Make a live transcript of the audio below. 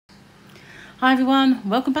Hi everyone,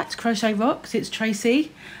 welcome back to Crochet Rocks. It's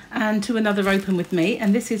Tracy and to another open with me,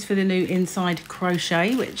 and this is for the new inside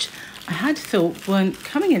crochet, which I had thought weren't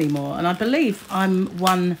coming anymore, and I believe I'm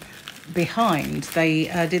one behind. They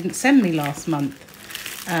didn't send me last month.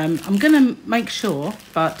 I'm gonna make sure,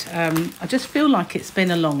 but I just feel like it's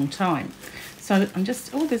been a long time. So I'm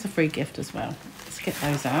just, oh, there's a free gift as well. Let's get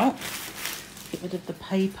those out. Get rid of the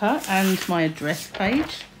paper and my address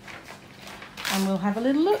page. And we'll have a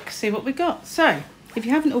little look, see what we got. So, if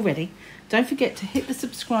you haven't already, don't forget to hit the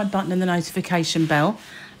subscribe button and the notification bell,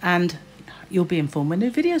 and you'll be informed when new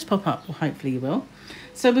videos pop up, or hopefully you will.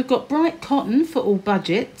 So we've got bright cotton for all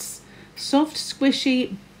budgets, soft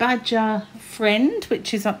squishy badger friend,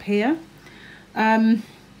 which is up here,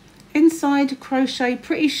 inside crochet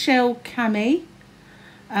pretty shell cami.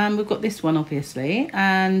 We've got this one obviously,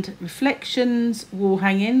 and reflections wall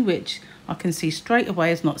hanging, which I can see straight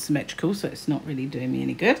away is not symmetrical, so it's not really doing me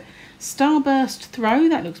any good. Starburst throw,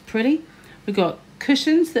 that looks pretty. We've got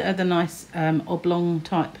cushions that are the nice oblong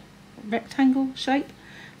type rectangle shape.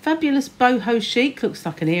 Fabulous boho chic, looks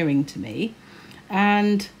like an earring to me.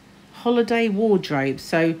 And holiday wardrobe.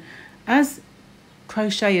 So as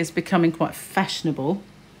crochet is becoming quite fashionable,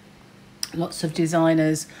 lots of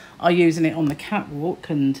designers are using it on the catwalk,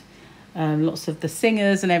 and lots of the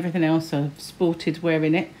singers and everything else are sported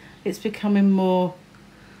wearing it. It's becoming more,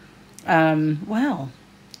 well,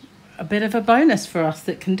 a bit of a bonus for us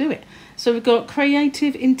that can do it. So we've got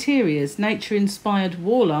creative interiors, nature-inspired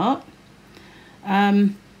wall art,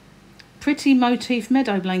 pretty motif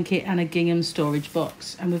meadow blanket, and a gingham storage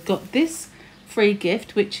box. And we've got this free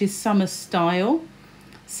gift, which is summer style.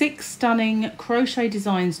 6 stunning crochet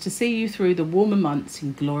designs to see you through the warmer months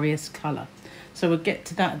in glorious colour. So we'll get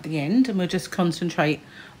to that at the end, and we'll just concentrate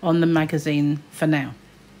on the magazine for now.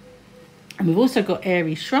 And we've also got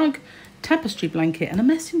airy shrug, tapestry blanket, and a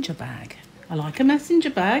messenger bag. I like a messenger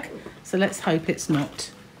bag, so let's hope it's not.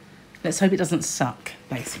 Let's hope it doesn't suck,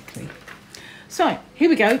 basically. So here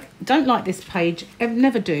we go. Don't like this page. I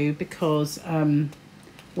never do, because,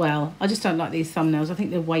 well, I just don't like these thumbnails. I think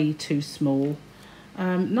they're way too small.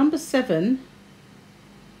 Number 7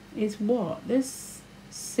 is what? There's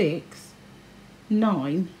 6,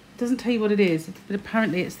 9. It doesn't tell you what it is, but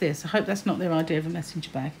apparently it's this. I hope that's not their idea of a messenger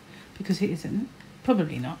bag, because it isn't.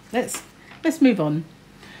 Probably not. Let's move on.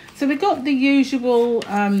 So we've got the usual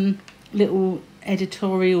little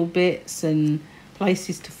editorial bits and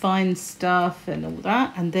places to find stuff and all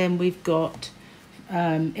that, and then we've got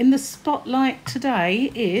in the spotlight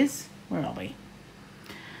today is, where are we?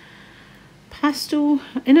 Pastel,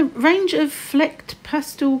 in a range of flecked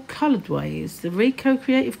pastel coloured ways, the Rico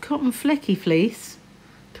Creative Cotton Flecky Fleece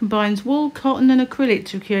combines wool, cotton and acrylic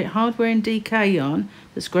to create hardware and DK yarn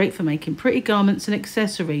that's great for making pretty garments and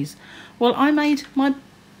accessories. Well, I made my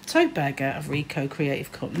tote bag out of Rico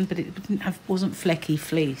Creative Cotton, but it wasn't flecky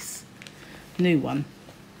fleece. New one.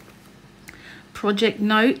 Project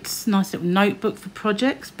notes, nice little notebook for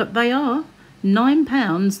projects, but they are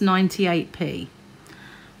 £9.98p.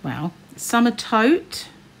 Wow. Summer tote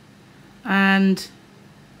and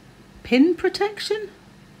pin protection.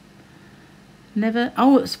 Never.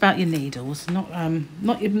 Oh, it's about your needles, not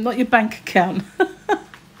your bank account.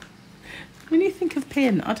 When you think of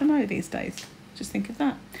pin, I don't know these days. Just think of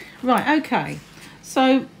that. Right. Okay.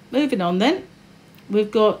 So moving on then,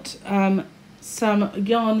 we've got some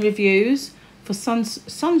yarn reviews for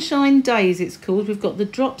Sunshine Days. It's called. We've got the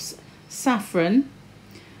Drops Saffron,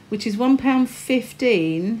 which is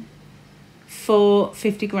 £1.15 for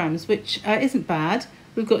 50 grams, which isn't bad.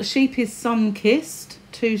 We've got Sheepy's Sun Kissed,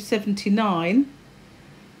 £2.79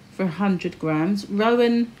 for 100 grams.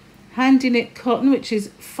 Rowan Handy Knit Cotton, which is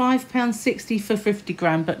 £5.60 for 50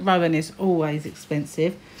 gram, but Rowan is always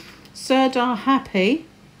expensive. Serdar Happy,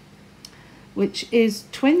 which is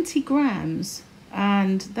 20 grams,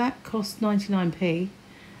 and that costs 99p.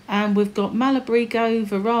 And we've got Malabrigo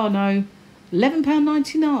Verano,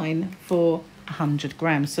 £11.99 for 100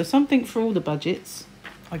 grams. So something for all the budgets,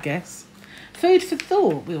 I guess. Food for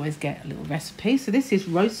thought, we always get a little recipe. So this is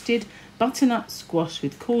roasted butternut squash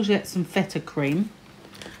with courgettes and feta cream.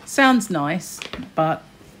 Sounds nice, but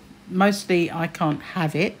mostly I can't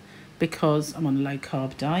have it because I'm on a low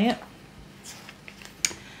carb diet.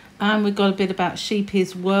 And we've got a bit about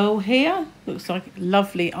Sheepy's Whirl here. Looks like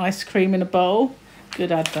lovely ice cream in a bowl.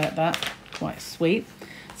 Good advert, that. Quite sweet.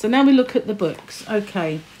 So now we look at the books.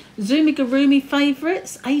 Okay. Amigurumi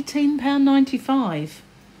Favourites, £18.95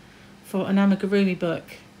 for an Amigurumi book.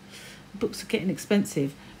 Books are getting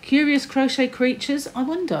expensive. Curious Crochet Creatures. I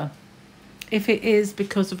wonder if it is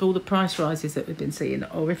because of all the price rises that we've been seeing,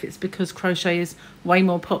 or if it's because crochet is way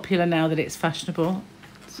more popular now that it's fashionable.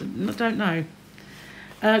 I don't know.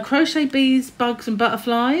 Crochet bees, bugs and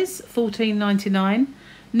butterflies, $14.99.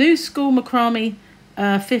 New school macrame,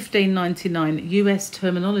 $15.99. US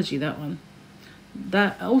terminology, that one.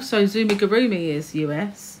 That also Amigurumi is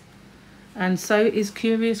US, and so is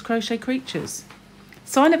Curious Crochet Creatures.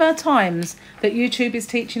 Sign of our times that YouTube is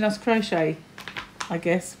teaching us crochet, I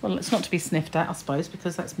guess. Well, it's not to be sniffed at, I suppose,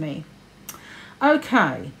 because that's me.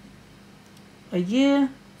 Okay. A year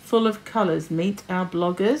full of colours. Meet our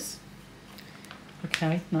bloggers.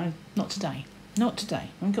 Okay, no, not today. Not today.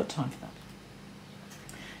 I haven't got time for that.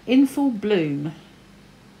 In Full Bloom.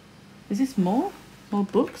 Is this more? More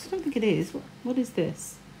books? I don't think it is. What is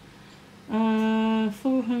this?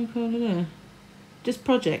 Just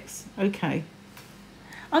projects. Okay.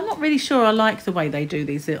 I'm not really sure I like the way they do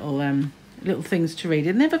these little things to read.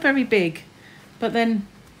 They're never very big, but then,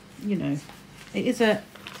 you know, it is a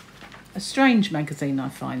strange magazine, I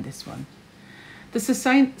find, this one. The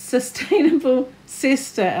Sustainable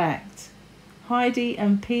Sister Act. Heidi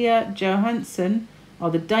and Pia Johansson are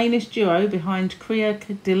the Danish duo behind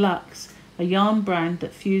Crochet Deluxe, a yarn brand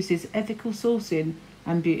that fuses ethical sourcing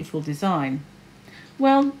and beautiful design.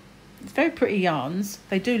 Well, it's very pretty yarns.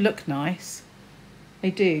 They do look nice. They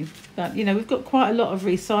do. But, you know, we've got quite a lot of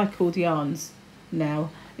recycled yarns now.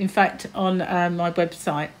 In fact, on my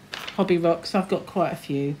website, Hobby Rocks, I've got quite a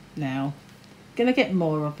few now. Gonna get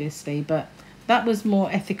more, obviously, but that was more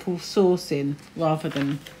ethical sourcing rather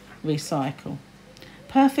than recycle.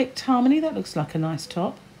 Perfect Harmony, that looks like a nice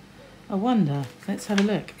top. I wonder, let's have a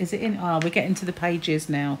look. Is it in? Ah, we're getting to the pages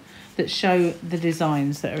now that show the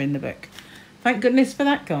designs that are in the book. Thank goodness for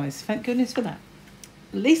that, guys. Thank goodness for that.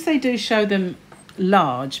 At least they do show them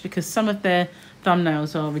large, because some of their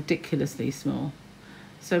thumbnails are ridiculously small.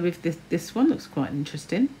 So with this one looks quite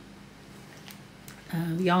interesting.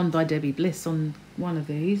 Yarn by Debbie Bliss on one of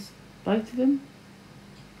these. Both of them.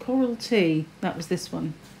 Coral Tea, that was this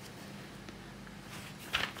one.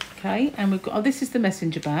 Okay, and we've got, oh, this is the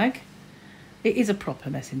messenger bag. It is a proper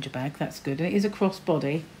messenger bag, that's good. And it is a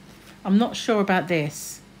crossbody. I'm not sure about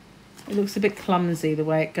this. It looks a bit clumsy the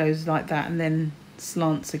way it goes like that and then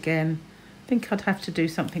slants again. I think I'd have to do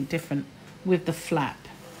something different with the flap.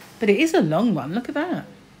 But it is a long one, look at that.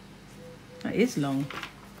 That is long.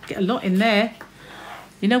 Get a lot in there.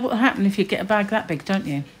 You know what will happen if you get a bag that big, don't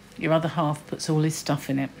you? Your other half puts all his stuff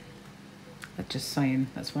in it. But just saying,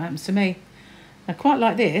 that's what happens to me. I quite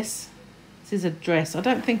like this. This is a dress. I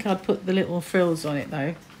don't think I'd put the little frills on it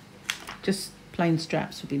though. Just plain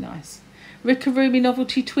straps would be nice. Amigurumi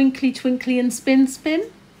Novelty Twinkly Twinkly and Spin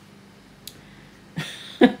Spin.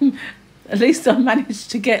 At least I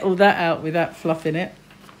managed to get all that out with that fluff in it.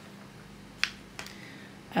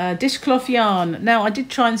 Dishcloth yarn. Now I did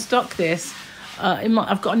try and stock this.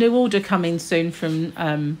 I've got a new order coming soon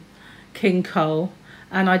from King Cole,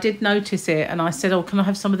 and I did notice it, and I said, oh, can I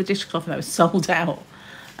have some of the dishcloth? And that was sold out.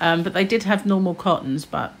 But they did have normal cottons,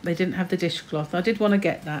 but they didn't have the dishcloth. I did want to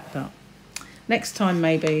get that, but next time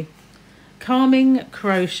maybe. Calming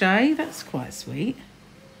Crochet, that's quite sweet.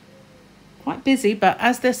 Quite busy, but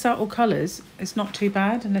as they're subtle colours, it's not too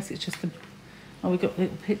bad, unless it's just the... Oh, we've got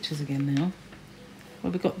little pictures again now.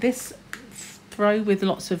 Well, we've got this throw with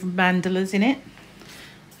lots of mandalas in it.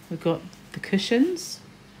 We've got the cushions,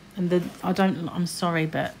 and the... I'm sorry,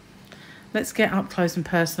 but let's get up close and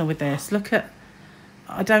personal with this. Look at...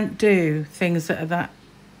 I don't do things that are that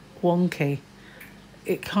wonky.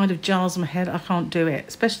 It kind of jars my head. I can't do it,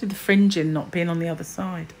 especially the fringing not being on the other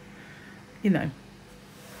side. You know,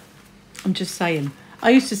 I'm just saying. I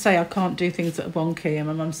used to say I can't do things that are wonky, and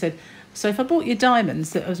my mum said, so if I bought you diamonds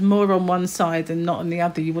that was more on one side and not on the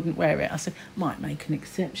other, you wouldn't wear it. I said, might make an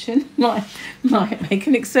exception. might make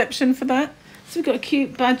an exception for that. So we've got a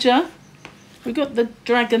cute badger. We've got the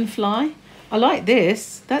dragonfly. I like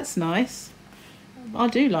this. That's nice. I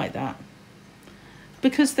do like that.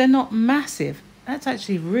 Because they're not massive. That's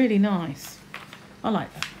actually really nice. I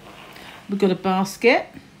like that. We've got a basket.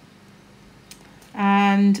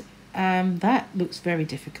 And that looks very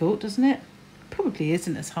difficult, doesn't it? Probably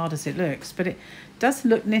isn't as hard as it looks, but it does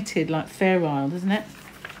look knitted like Fair Isle, doesn't it?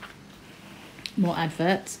 More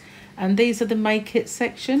adverts. And these are the Make It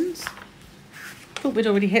sections. Thought we'd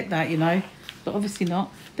already hit that, you know, but obviously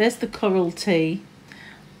not. There's the Coral Tea.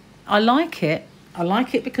 I like it. I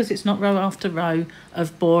like it because it's not row after row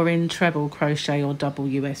of boring treble crochet or double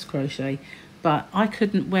US crochet, but I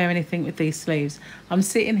couldn't wear anything with these sleeves. I'm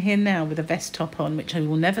sitting here now with a vest top on, which I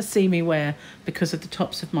will never see me wear because of the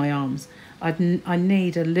tops of my arms. I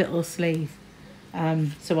need a little sleeve.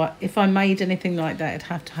 So if I made anything like that, it'd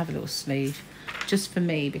have to have a little sleeve just for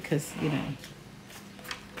me because, you know,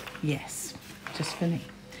 yes, just for me.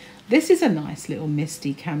 This is a nice little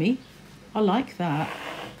misty cami. I like that.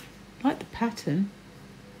 I like the pattern.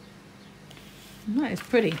 That is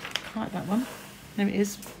pretty. I like that one. There it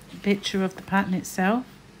is. A picture of the pattern itself.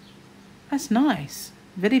 That's nice.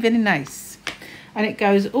 Very, very nice. And it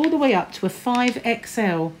goes all the way up to a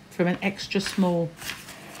 5XL from an extra small.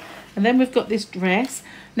 And then we've got this dress.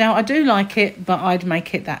 Now, I do like it, but I'd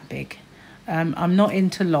make it that big. I'm not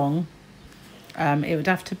into long. It would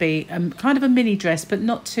have to be kind of a mini dress, but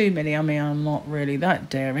not too mini. I mean, I'm not really that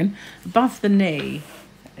daring. Above the knee,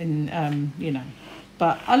 and you know.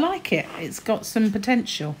 But I like it. It's got some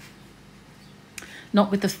potential. Not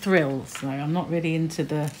with the frills, though. I'm not really into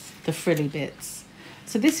the frilly bits.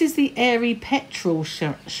 So this is the Airy Petrol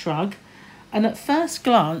Shrug. And at first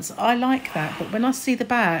glance, I like that. But when I see the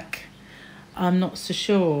back, I'm not so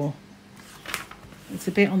sure. It's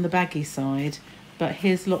a bit on the baggy side. But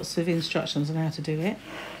here's lots of instructions on how to do it.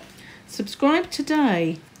 Subscribe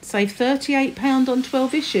today. Save £38 on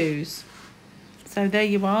 12 issues. So there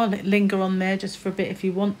you are. Linger on there just for a bit if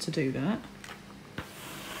you want to do that.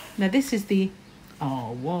 Now this is the,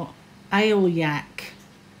 oh what? Ale Yak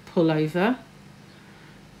pullover.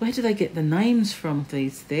 Where do they get the names from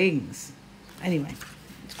these things? Anyway,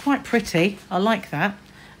 it's quite pretty. I like that.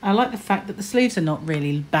 I like the fact that the sleeves are not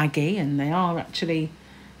really baggy and they are actually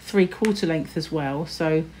 3/4 length as well.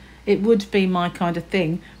 So it would be my kind of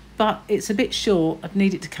thing, but it's a bit short. I'd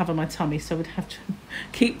need it to cover my tummy, so I would have to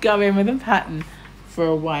keep going with a pattern for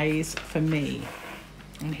a ways for me.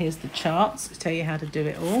 And here's the charts to tell you how to do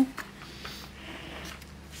it all.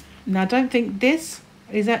 Now, I don't think this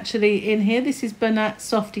is actually in here. This is Bernat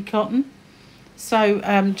Softy Cotton. So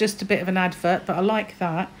just a bit of an advert, but I like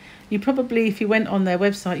that. You probably, if you went on their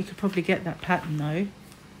website, you could probably get that pattern though.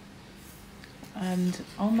 And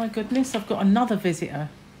oh my goodness, I've got another visitor.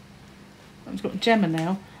 I've got Gemma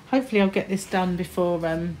now. Hopefully I'll get this done before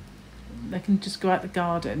they can just go out the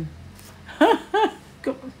garden.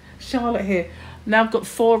 Got Charlotte here. Now I've got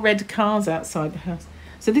 4 red cars outside the house.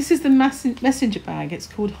 So this is the messenger bag. It's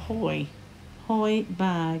called Hoy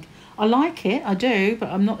bag. I like it, I do, but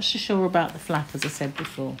I'm not so sure about the flap, as I said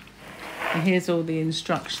before. And here's all the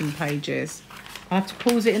instruction pages. I have to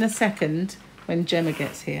pause it in a second when Gemma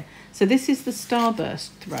gets here. So this is the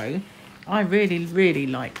Starburst throw. I really, really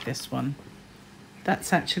like this one.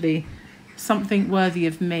 That's actually something worthy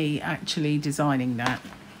of me actually designing that.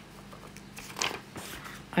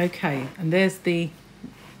 Okay, and there's the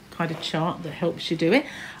kind of chart that helps you do it.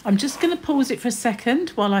 I'm just going to pause it for a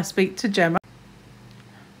second while I speak to Gemma.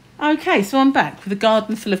 Okay, so I'm back with a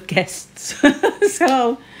garden full of guests. So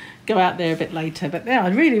I'll go out there a bit later. But yeah, I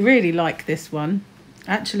really, really like this one.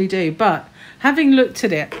 I actually do. But having looked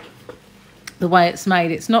at it, the way it's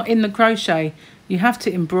made, it's not in the crochet. You have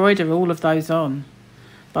to embroider all of those on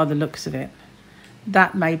by the looks of it.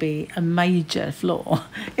 That may be a major flaw.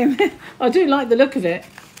 I do like the look of it.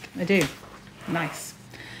 I do. Nice.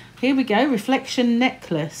 Here we go. Reflection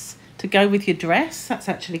necklace to go with your dress. That's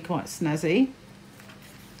actually quite snazzy.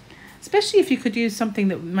 Especially if you could use something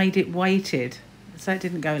that made it weighted. So it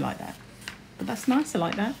didn't go like that. But that's nice. I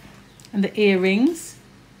like that. And the earrings.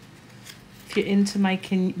 If you're into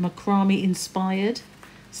making macrame inspired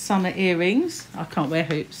summer earrings. I can't wear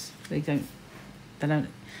hoops. They kind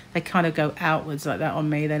of go outwards like that on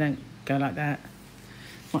me. They don't go like that.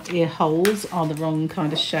 My ear holes are the wrong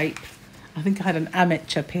kind of shape. I think I had an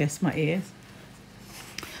amateur pierce my ears.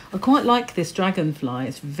 I quite like this dragonfly.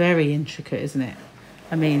 It's very intricate, isn't it?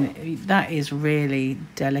 I mean, that is really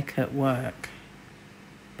delicate work.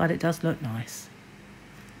 But it does look nice.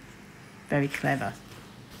 Very clever.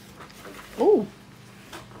 Oh,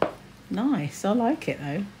 nice. I like it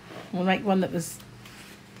though. We'll make one that was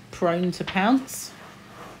prone to pounce.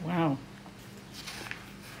 Wow.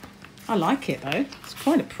 I like it though. It's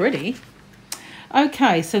quite pretty.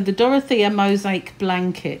 Okay, so the Dorothea mosaic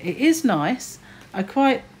blanket. It is nice. I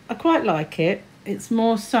quite like it. It's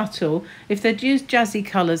more subtle. If they'd used jazzy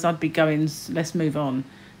colours, I'd be going, let's move on.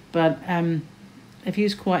 But they've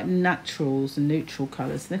used quite naturals and neutral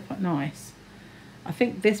colours. They're quite nice. I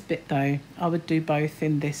think this bit though, I would do both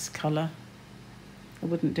in this colour. I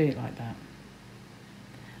wouldn't do it like that.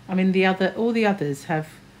 I mean, all the others have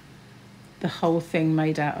the whole thing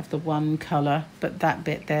made out of the one colour, but that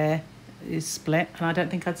bit there is split, and I don't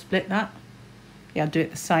think I'd split that. Yeah, I'd do it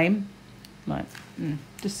the same. Like,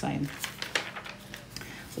 just saying.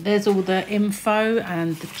 But there's all the info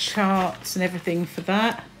and the charts and everything for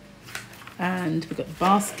that. And we've got the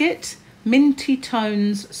basket. Minty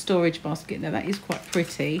Tones storage basket. Now that is quite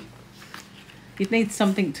pretty. You'd need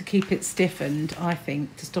something to keep it stiffened, I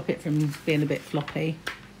think, to stop it from being a bit floppy.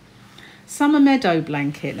 Summer Meadow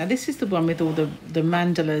Blanket. Now this is the one with all the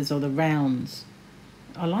mandalas or the rounds.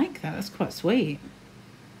 I like that. That's quite sweet.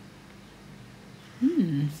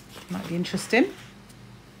 Might be interesting.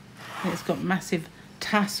 And it's got massive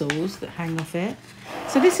tassels that hang off it.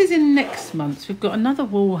 So this is in next month. We've got another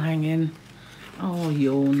wall hanging. Oh,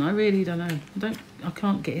 yawn. I really don't know. I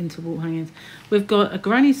can't get into wall hangings. We've got a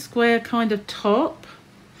granny square kind of top.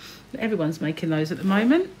 Everyone's making those at the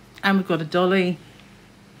moment. And we've got a dolly.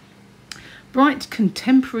 Bright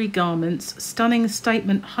contemporary garments, stunning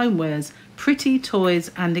statement homewares, pretty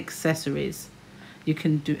toys and accessories. You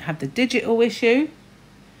can have the digital issue.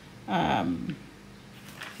 Here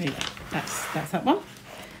you go. That's that one.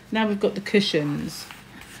 Now we've got the cushions.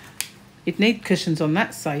 You'd need cushions on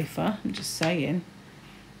that sofa, I'm just saying.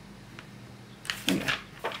 There you go.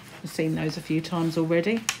 I've seen those a few times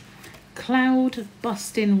already. Cloud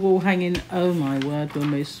busting wall hanging. Oh my word, we'll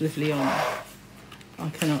move swiftly on. I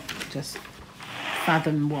cannot just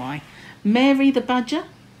fathom why. Mary the Badger.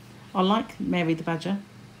 I like Mary the Badger.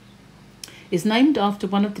 Is named after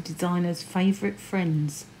one of the designer's favourite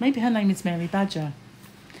friends. Maybe her name is Mary Badger.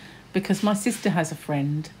 Because my sister has a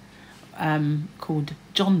friend called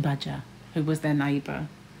John Badger, who was their neighbour.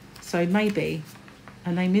 So maybe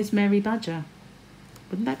her name is Mary Badger.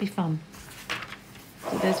 Wouldn't that be fun?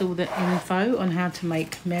 So there's all the info on how to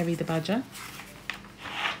make Mary the Badger.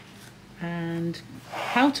 And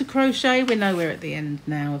how to crochet. We know we're at the end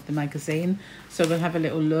now of the magazine. So we'll have a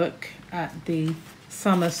little look at the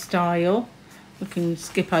summer style. We can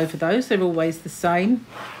skip over those. They're always the same.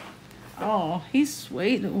 Oh, he's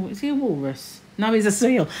sweet. Oh, is he a walrus? No, he's a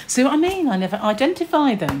seal. See what I mean? I never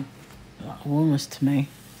identify them. Like a walrus to me.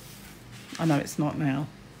 I know it's not now.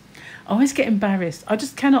 I always get embarrassed. I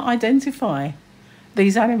just cannot identify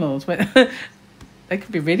these animals. But they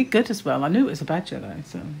could be really good as well. I knew it was a badger though.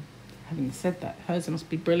 So having said that, hers must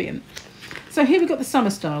be brilliant. So here we've got the summer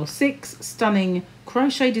style. 6 stunning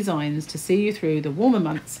crochet designs to see you through the warmer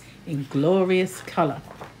months in glorious colour.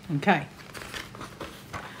 Okay.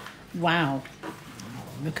 Wow.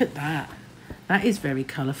 Look at that. That is very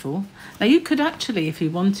colourful. Now you could actually, if you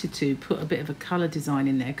wanted to, put a bit of a colour design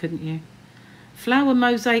in there, couldn't you? Flower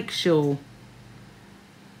mosaic shawl.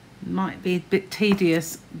 Might be a bit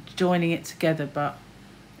tedious joining it together, but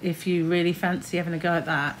if you really fancy having a go at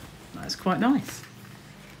that, that's quite nice.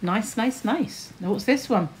 Nice, nice, nice. Now what's this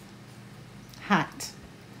one? Hat.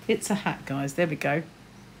 It's a hat, guys. There we go.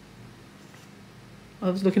 I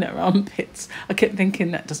was looking at her armpits. I kept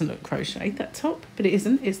thinking that doesn't look crocheted, that top, but it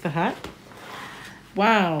isn't. It's the hat.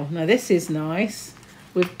 Wow. Now this is nice.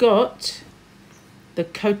 We've got the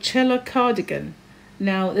Coachella cardigan.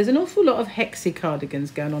 Now there's an awful lot of hexie cardigans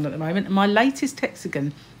going on at the moment. And my latest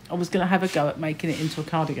hexagon, I was going to have a go at making it into a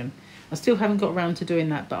cardigan. I still haven't got around to doing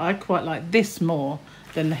that, but I quite like this more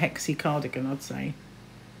than the hexie cardigan, I'd say.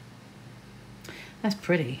 That's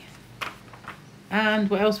pretty. And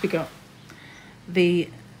what else we got? The,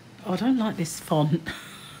 oh, I don't like this font.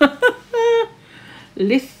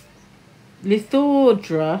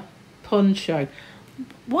 Lithodra poncho.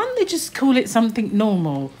 Why don't they just call it something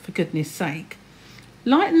normal, for goodness sake?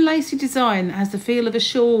 Light and lacy design has the feel of a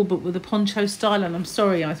shawl, but with a poncho style. And I'm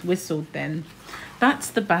sorry I whistled then. That's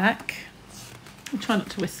the back. I'll try not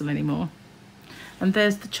to whistle anymore. And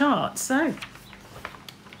there's the chart. So,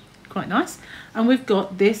 quite nice. And we've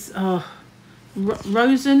got this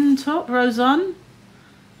Rosen top. Rosen.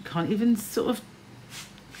 Can't even sort of...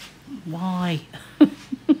 Why?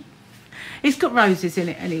 It's got roses in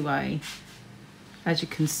it anyway. As you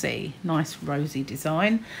can see. Nice rosy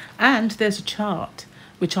design. And there's a chart.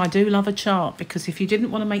 Which I do love a chart. Because if you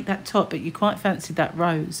didn't want to make that top, but you quite fancied that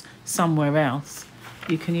rose somewhere else,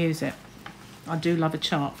 you can use it. I do love a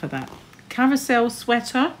chart for that. Carousel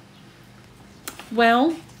sweater.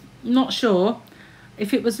 Well, not sure.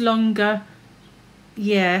 If it was longer,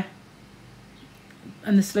 yeah.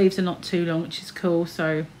 And the sleeves are not too long, which is cool.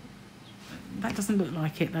 So that doesn't look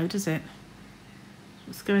like it though, does it?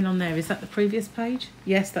 What's going on there? Is that the previous page?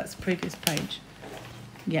 Yes, that's the previous page.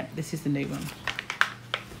 Yep, this is the new one.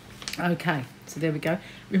 Okay, so there we go.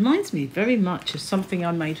 Reminds me very much of something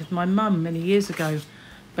I made with my mum many years ago.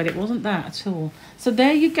 But it wasn't that at all. So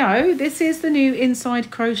there you go. This is the new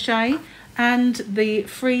Inside Crochet and the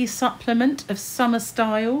free supplement of summer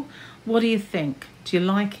style. What do you think? Do you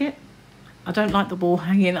like it? I don't like the wall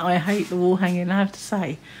hanging. I hate the wall hanging, I have to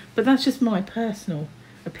say. But that's just my personal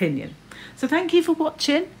opinion. So thank you for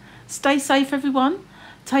watching. Stay safe, everyone.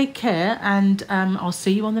 Take care, and I'll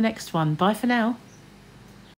see you on the next one. Bye for now.